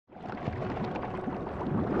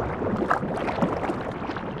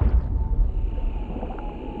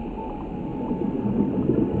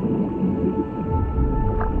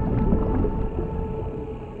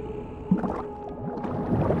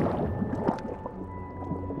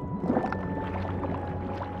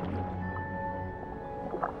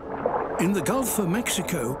In the Gulf of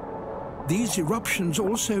Mexico, these eruptions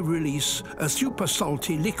also release a super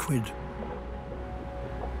salty liquid.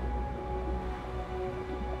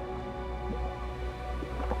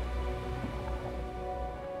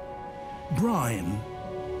 Brine.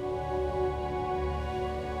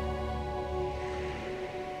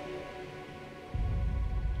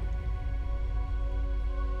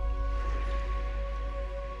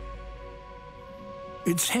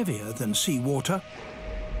 It's heavier than seawater,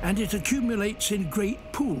 and it accumulates in great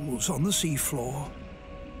pools on the seafloor.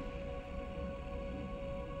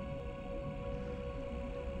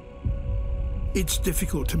 It's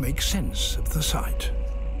difficult to make sense of the sight.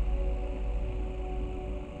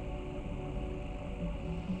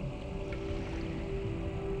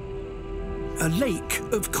 A lake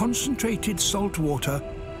of concentrated salt water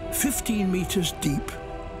 15 meters deep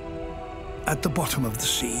at the bottom of the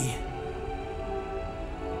sea.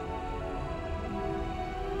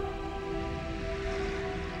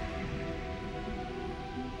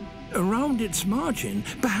 Around its margin,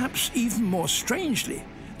 perhaps even more strangely,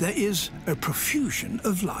 there is a profusion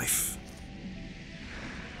of life.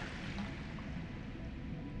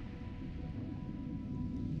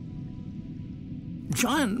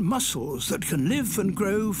 Giant mussels that can live and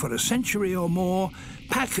grow for a century or more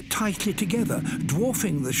pack tightly together,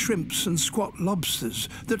 dwarfing the shrimps and squat lobsters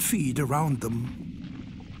that feed around them.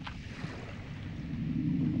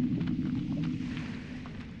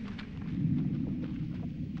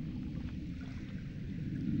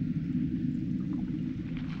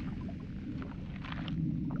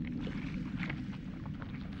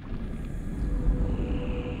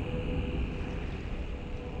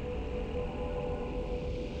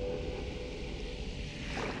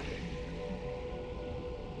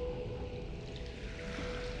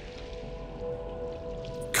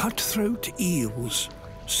 Cutthroat eels,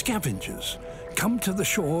 scavengers, come to the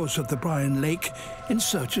shores of the brine lake in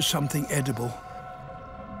search of something edible.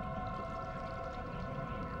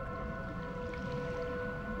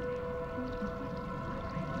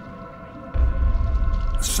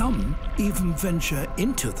 Some even venture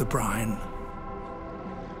into the brine.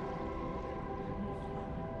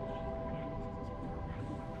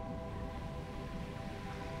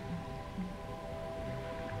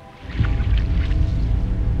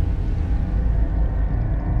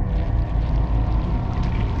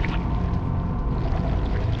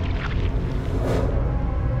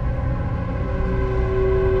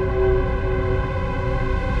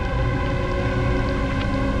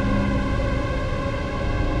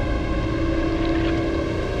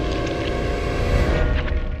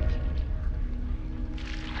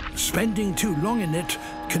 Spending too long in it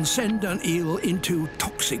can send an eel into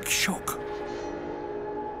toxic shock.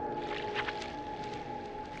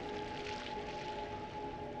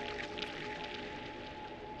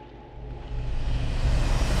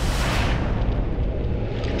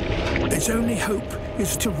 Its only hope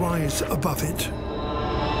is to rise above it.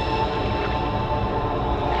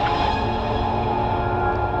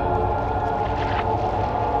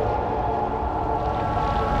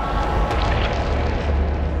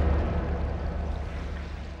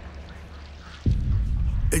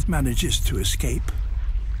 It manages to escape.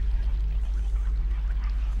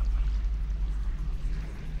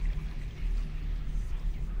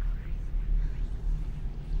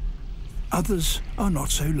 Others are not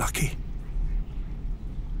so lucky.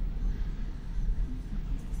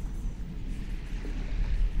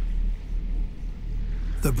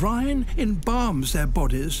 The brine embalms their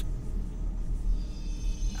bodies,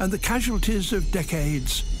 and the casualties of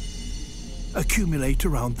decades accumulate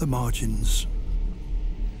around the margins.